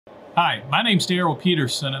Hi, my name's Darryl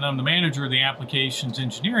Peterson, and I'm the manager of the Applications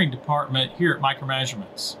Engineering Department here at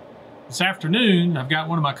Micromeasurements. This afternoon, I've got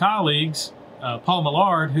one of my colleagues, Paul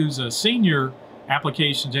Millard, who's a senior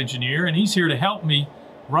applications engineer, and he's here to help me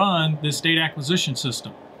run this data acquisition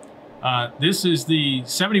system. This is the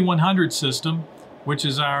 7100 system, which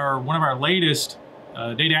is one of our latest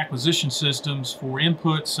data acquisition systems for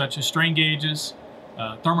inputs such as strain gauges,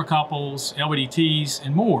 thermocouples, LVDTs,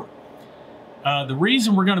 and more. The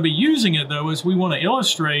reason we're going to be using it, though, is we want to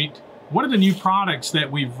illustrate what are the new products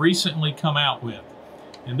that we've recently come out with.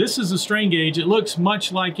 And this is a strain gauge. It looks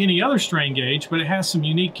much like any other strain gauge, but it has some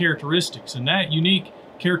unique characteristics. And that unique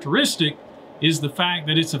characteristic is the fact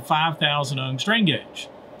that it's a 5,000 ohm strain gauge.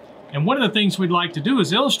 And one of the things we'd like to do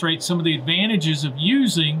is illustrate some of the advantages of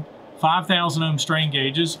using 5,000 ohm strain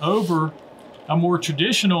gauges over a more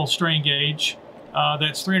traditional strain gauge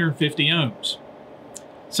that's 350 ohms.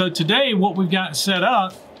 So today what we've got set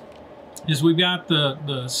up is we've got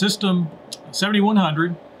the system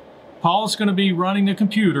 7100. Paul's going to be running the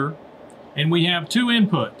computer, and we have two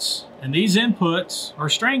inputs. And these inputs are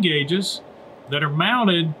strain gauges that are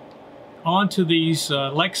mounted onto these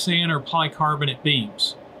Lexan or polycarbonate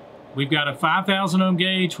beams. We've got a 5,000 ohm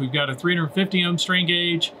gauge, we've got a 350 ohm strain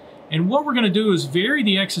gauge, and what we're going to do is vary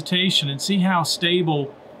the excitation and see how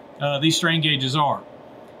stable these strain gauges are.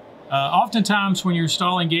 Oftentimes when you're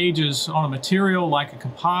installing gauges on a material like a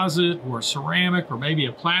composite or a ceramic or maybe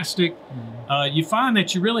a plastic, you find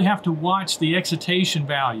that you really have to watch the excitation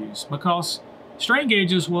values, because strain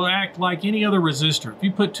gauges will act like any other resistor. If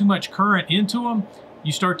you put too much current into them,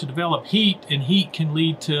 you start to develop heat, and heat can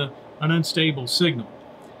lead to an unstable signal.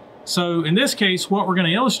 So in this case, what we're going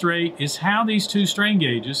to illustrate is how these two strain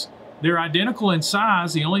gauges, they're identical in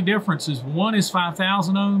size. The only difference is one is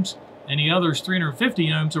 5,000 ohms and the other is 350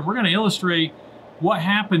 ohms. And we're going to illustrate what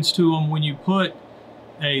happens to them when you put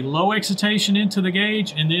a low excitation into the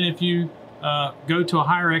gauge, and then if you go to a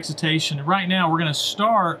higher excitation. And right now we're going to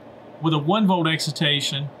start with a 1 volt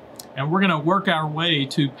excitation, and we're going to work our way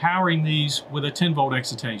to powering these with a 10 volt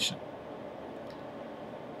excitation.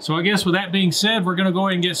 So I guess with that being said, we're going to go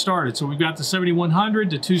ahead and get started. So we've got the 7100,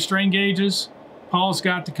 the two strain gauges. Paul's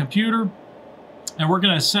got the computer, and we're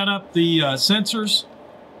going to set up the sensors.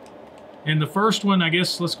 And the first one, I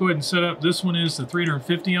guess, let's go ahead and set up. This one is the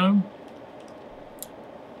 350 ohm.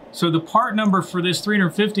 So the part number for this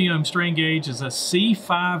 350 ohm strain gauge is a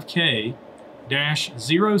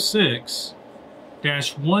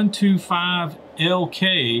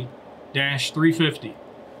C5K-06-125LK-350.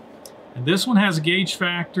 And this one has a gauge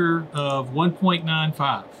factor of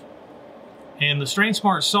 1.95. And the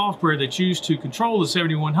StrainSmart software that's used to control the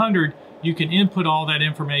 7100, you can input all that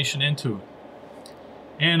information into it.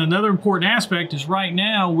 And another important aspect is right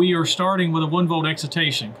now we are starting with a 1 volt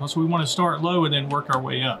excitation, because we want to start low and then work our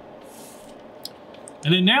way up.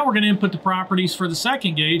 And then now we're going to input the properties for the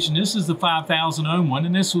second gauge, and this is the 5,000 ohm one,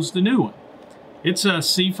 and this was the new one. It's a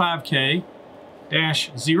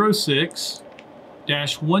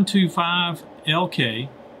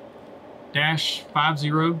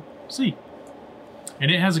C5K-06-125LK-50C.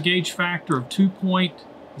 And it has a gauge factor of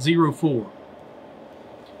 2.04.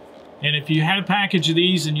 And if you had a package of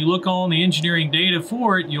these and you look on the engineering data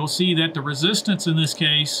for it, you'll see that the resistance in this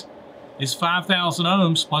case is 5,000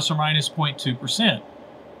 ohms plus or minus 0.2%.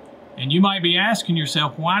 And you might be asking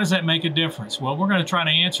yourself, why does that make a difference? Well, we're going to try to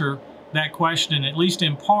answer that question, at least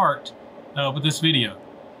in part, with this video.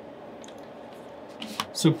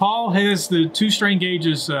 So Paul has the two strain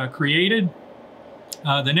gauges created.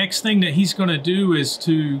 The next thing that he's going to do is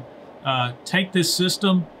to take this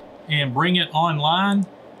system and bring it online.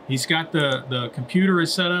 He's got the computer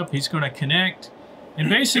is set up. He's going to connect. And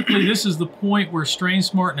basically, this is the point where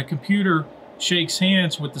StrainSmart and the computer shakes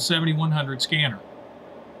hands with the 7100 scanner.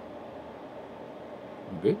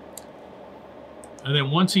 Good. And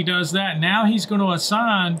then once he does that, now he's going to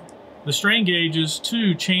assign the strain gauges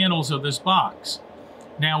to channels of this box.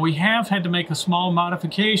 Now, we have had to make a small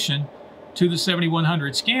modification to the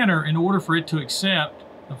 7100 scanner in order for it to accept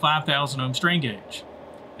the 5,000 ohm strain gauge.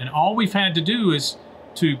 And all we've had to do is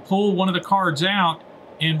to pull one of the cards out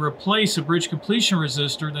and replace a bridge completion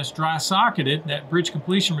resistor that's dry socketed. That bridge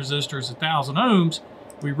completion resistor is 1,000 ohms.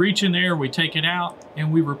 We reach in there, we take it out,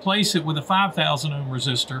 and we replace it with a 5,000 ohm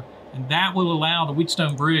resistor, and that will allow the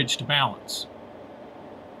Wheatstone bridge to balance.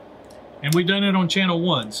 And we've done it on channel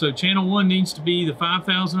 1. So channel 1 needs to be the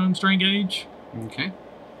 5,000 ohm strain gauge. Okay.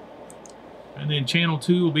 And then channel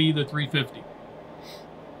 2 will be the 350.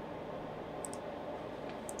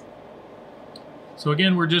 So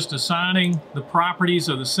again, we're just assigning the properties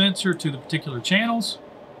of the sensor to the particular channels.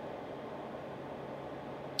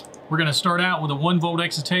 We're going to start out with a 1 volt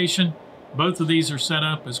excitation. Both of these are set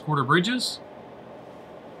up as quarter bridges.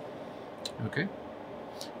 Okay.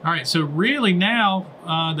 All right, so really now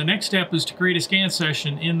the next step is to create a scan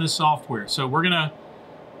session in the software. So we're gonna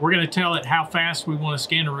tell it how fast we want to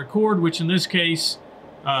scan and record, which in this case,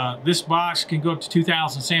 this box can go up to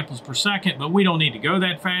 2,000 samples per second, but we don't need to go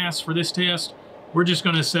that fast for this test. We're just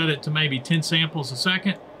going to set it to maybe 10 samples a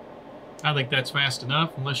second. I think that's fast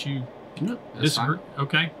enough, unless you disagree.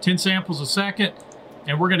 Okay, 10 samples a second,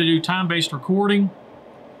 and we're going to do time-based recording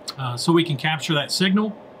so we can capture that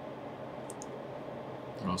signal.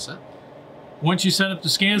 All set. Once you set up the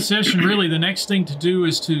scan session, really the next thing to do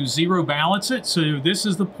is to zero balance it. So this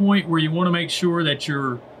is the point where you want to make sure that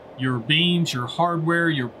your beams, your hardware,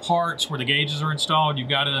 your parts where the gauges are installed, you've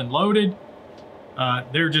got it unloaded.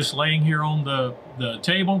 They're just laying here on the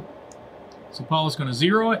table. So Paul is going to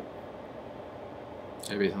zero it.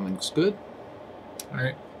 Everything looks good. All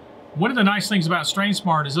right. One of the nice things about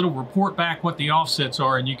StrainSmart is it'll report back what the offsets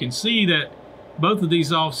are, and you can see that both of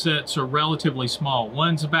these offsets are relatively small.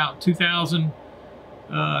 One's about 2,000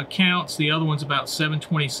 counts, the other one's about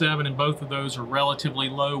 727, and both of those are relatively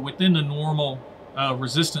low within the normal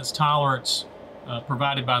resistance tolerance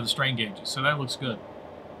provided by the strain gauges. So that looks good.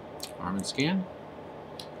 Arm and scan.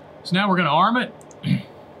 So now we're going to arm it.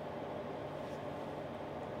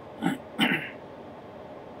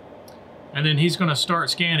 And then he's going to start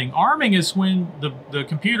scanning. Arming is when the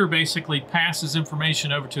computer basically passes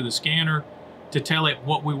information over to the scanner to tell it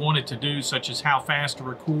what we want it to do, such as how fast to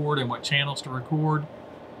record and what channels to record.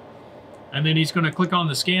 And then he's going to click on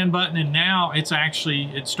the scan button, and now it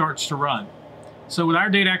starts to run. So with our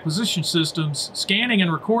data acquisition systems, scanning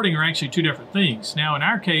and recording are actually two different things. Now in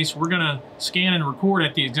our case, we're going to scan and record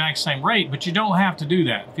at the exact same rate, but you don't have to do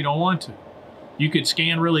that if you don't want to. You could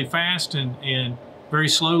scan really fast and very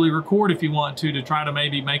slowly record if you want to try to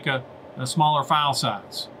maybe make a smaller file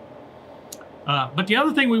size. But the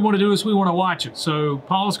other thing we want to do is we want to watch it. So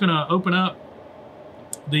Paul's going to open up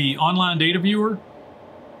the online data viewer.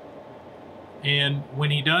 And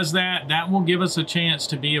when he does that, that will give us a chance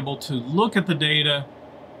to be able to look at the data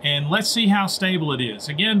and let's see how stable it is.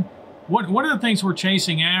 Again, one of the things we're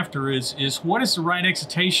chasing after is what is the right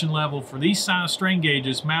excitation level for these size strain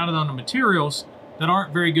gauges mounted on the materials that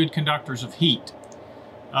aren't very good conductors of heat.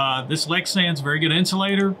 This Lexan's a very good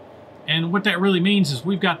insulator. And what that really means is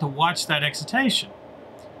we've got to watch that excitation.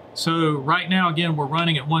 So right now, again, we're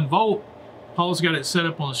running at 1 volt. Paul's got it set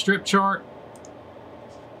up on a strip chart.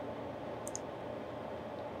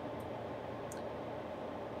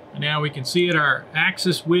 And now we can see it, our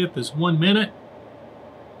axis width is 1 minute.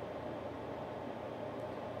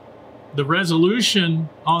 The resolution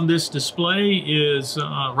on this display is,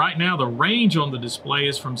 right now the range on the display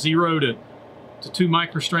is from 0 to 2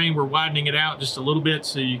 microstrain. We're widening it out just a little bit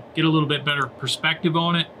so you get a little bit better perspective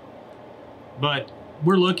on it. But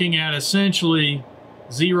we're looking at essentially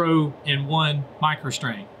 0 and 1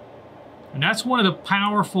 microstrain. And that's one of the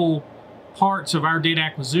powerful parts of our data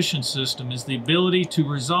acquisition system, is the ability to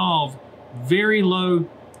resolve very low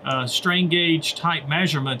strain gauge type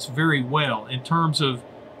measurements very well in terms of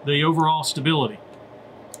the overall stability.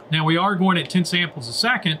 Now we are going at 10 samples a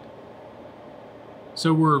second,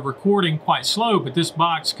 so we're recording quite slow, but this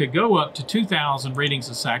box could go up to 2,000 readings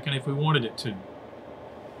a second if we wanted it to.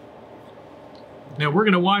 Now we're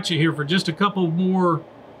going to watch it here for just a couple more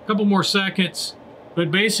seconds, but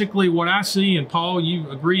basically what I see, and Paul, you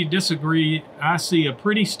agree, disagree, I see a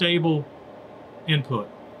pretty stable input.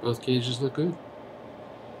 Both gauges look good.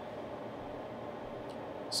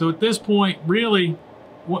 So at this point, really,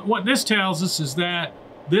 what this tells us is that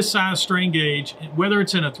this size strain gauge, whether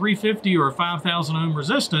it's in a 350 or a 5,000 ohm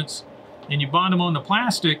resistance, and you bond them on the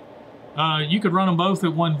plastic, you could run them both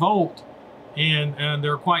at 1 volt, and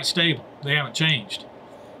they're quite stable. They haven't changed.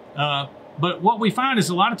 But what we find is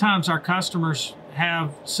a lot of times our customers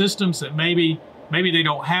have systems that maybe they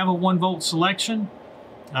don't have a 1 volt selection.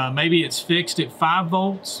 Maybe it's fixed at 5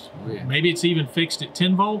 volts. Oh, yeah. Maybe it's even fixed at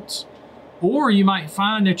 10 volts. Or you might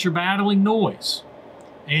find that you're battling noise.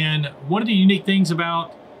 And one of the unique things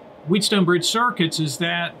about Wheatstone bridge circuits is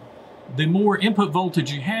that the more input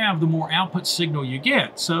voltage you have, the more output signal you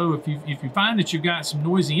get. So if you find that you've got some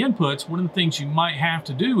noisy inputs, one of the things you might have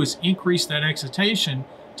to do is increase that excitation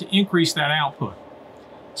to increase that output.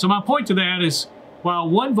 So my point to that is, while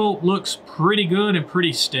 1 volt looks pretty good and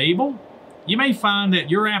pretty stable, you may find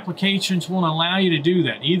that your applications won't allow you to do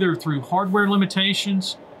that, either through hardware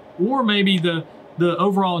limitations or maybe the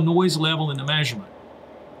overall noise level in the measurement.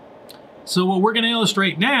 So what we're going to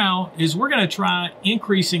illustrate now is we're going to try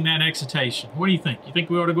increasing that excitation. What do you think? You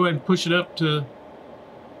think we ought to go ahead and push it up to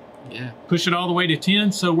Yeah. Push it all the way to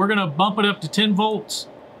 10. So we're going to bump it up to 10 volts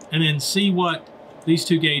and then see what these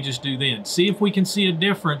two gauges do then. See if we can see a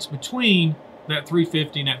difference between that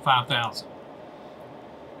 350 and that 5,000.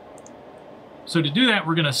 So to do that,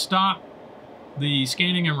 we're going to stop the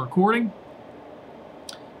scanning and recording.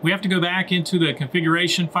 We have to go back into the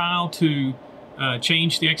configuration file to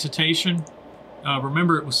change the excitation.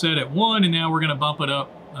 Remember, it was set at 1, and now we're going to bump it up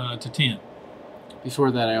to 10.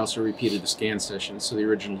 Before that, I also repeated the scan session, so the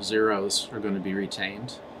original zeros are going to be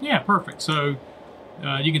retained. Yeah, perfect. So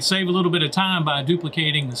you can save a little bit of time by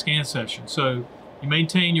duplicating the scan session. So you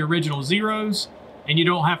maintain your original zeros, and you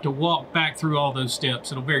don't have to walk back through all those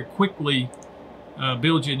steps. It'll very quickly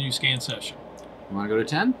build you a new scan session. You want to go to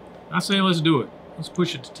 10? I say let's do it. Let's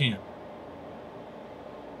push it to 10.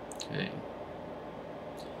 Okay.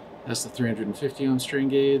 That's the 350 ohm strain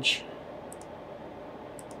gauge,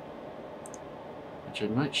 which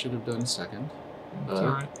I should have done second. That's all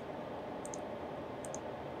right.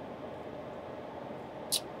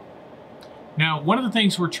 Now, one of the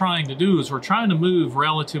things we're trying to do is we're trying to move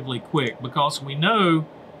relatively quick, because we know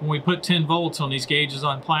when we put 10 volts on these gauges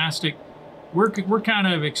on plastic, we're kind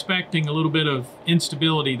of expecting a little bit of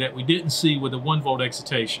instability that we didn't see with a 1 volt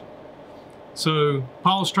excitation. So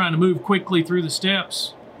Paul's trying to move quickly through the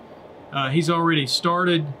steps. He's already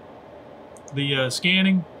started the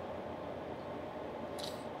scanning.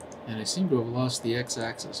 And I seem to have lost the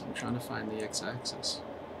x-axis. I'm trying to find the x-axis.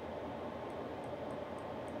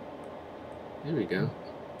 There we go.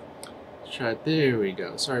 Let's try it. There we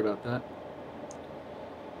go. Sorry about that.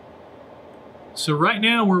 So right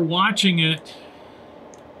now we're watching it.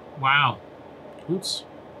 Wow. Oops.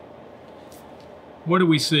 What do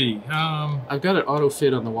we see? I've got it auto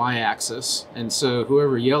fit on the y-axis, and so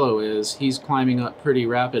whoever yellow is, he's climbing up pretty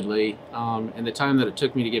rapidly. And the time that it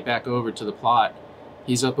took me to get back over to the plot,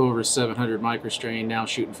 he's up over 700 microstrain, now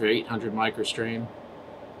shooting for 800 microstrain.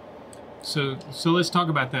 So let's talk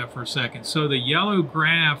about that for a second. So the yellow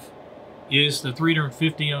graph is the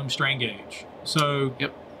 350 ohm strain gauge. So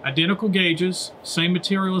yep. Identical gauges, same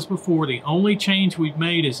material as before. The only change we've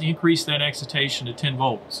made is increase that excitation to 10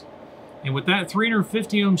 volts. And with that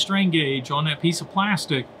 350 ohm strain gauge on that piece of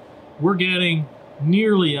plastic, we're getting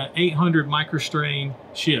nearly an 800 microstrain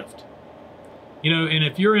shift. You know, and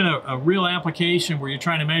if you're in a real application where you're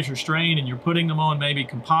trying to measure strain and you're putting them on maybe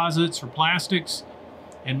composites or plastics,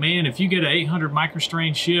 and man, if you get an 800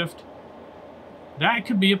 microstrain shift, that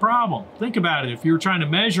could be a problem. Think about it. If you're trying to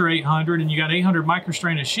measure 800 and you got 800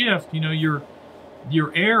 microstrain a shift, you know, your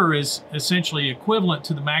error is essentially equivalent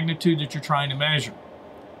to the magnitude that you're trying to measure.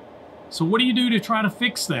 So what do you do to try to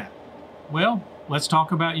fix that? Well, let's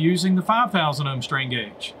talk about using the 5,000 ohm strain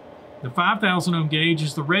gauge. The 5,000 ohm gauge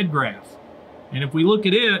is the red graph. And if we look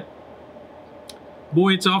at it,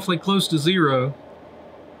 boy, it's awfully close to zero.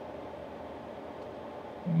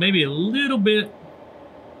 Maybe a little bit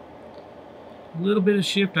of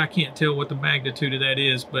shift. I can't tell what the magnitude of that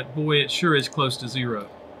is, but boy, it sure is close to zero.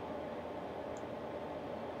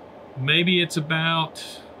 Maybe it's about,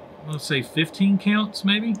 let's say 15 counts,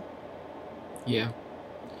 maybe? Yeah.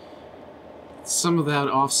 Some of that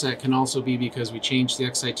offset can also be because we changed the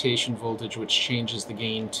excitation voltage, which changes the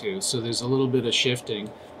gain too. So there's a little bit of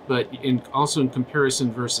shifting, but also in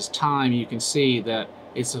comparison versus time, you can see that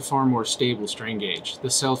it's a far more stable strain gauge. The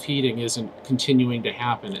self-heating isn't continuing to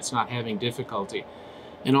happen. It's not having difficulty.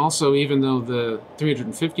 And also, even though the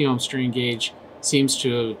 350 ohm strain gauge seems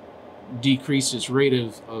to decrease its rate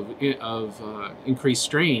of increased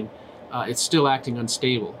strain, it's still acting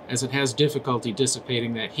unstable, as it has difficulty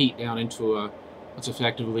dissipating that heat down into what's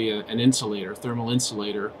effectively an insulator, thermal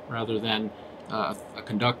insulator, rather than a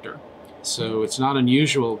conductor. So it's not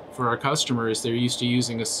unusual for our customers. They're used to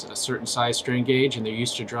using a certain size strain gauge, and they're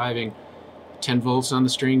used to driving 10 volts on the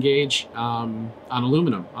strain gauge on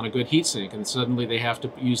aluminum, on a good heat sink, and suddenly they have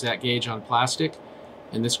to use that gauge on plastic.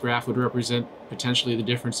 And this graph would represent potentially the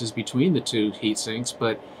differences between the two heat sinks,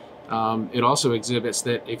 but it also exhibits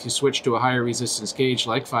that if you switch to a higher resistance gauge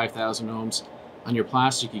like 5,000 ohms on your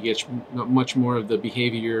plastic, you get much more of the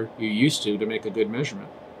behavior you're used to make a good measurement.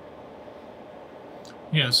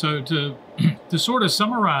 Yeah, so to sort of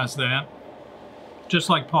summarize that, just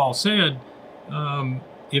like Paul said,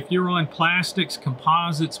 if you're on plastics,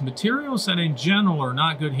 composites, materials that in general are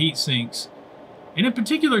not good heat sinks, and in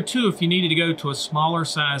particular too, if you needed to go to a smaller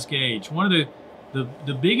size gauge, one of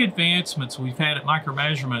the big advancements we've had at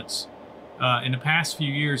Micromeasurements in the past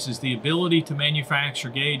few years is the ability to manufacture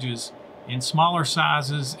gauges in smaller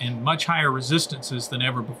sizes and much higher resistances than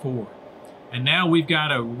ever before. And now we've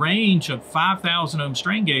got a range of 5,000 ohm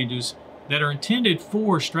strain gauges that are intended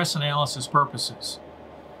for stress analysis purposes.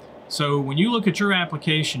 So when you look at your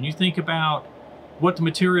application, you think about what the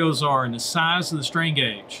materials are and the size of the strain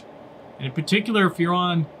gauge. And in particular, if you're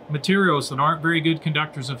on materials that aren't very good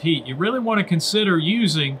conductors of heat, you really want to consider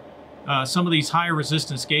using some of these high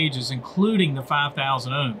resistance gauges, including the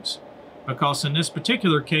 5,000 ohms. Because in this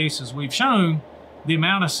particular case, as we've shown, the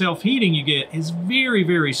amount of self-heating you get is very,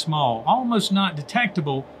 very small, almost not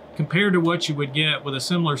detectable compared to what you would get with a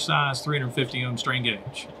similar size 350 ohm strain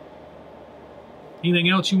gauge. Anything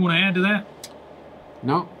else you want to add to that?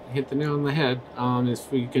 No, hit the nail on the head.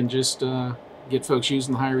 If we can just get folks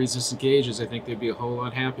using the high resistance gauges, I think they'd be a whole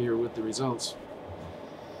lot happier with the results.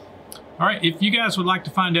 All right, if you guys would like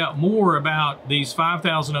to find out more about these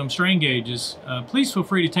 5,000 ohm strain gauges, please feel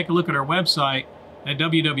free to take a look at our website at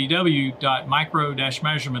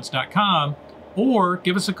www.micro-measurements.com or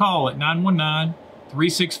give us a call at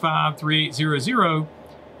 919-365-3800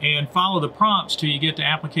 and follow the prompts till you get to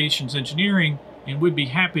Applications Engineering, and we'd be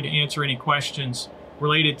happy to answer any questions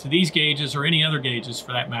related to these gauges or any other gauges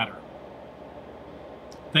for that matter.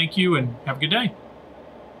 Thank you and have a good day.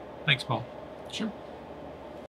 Thanks, Paul. Sure.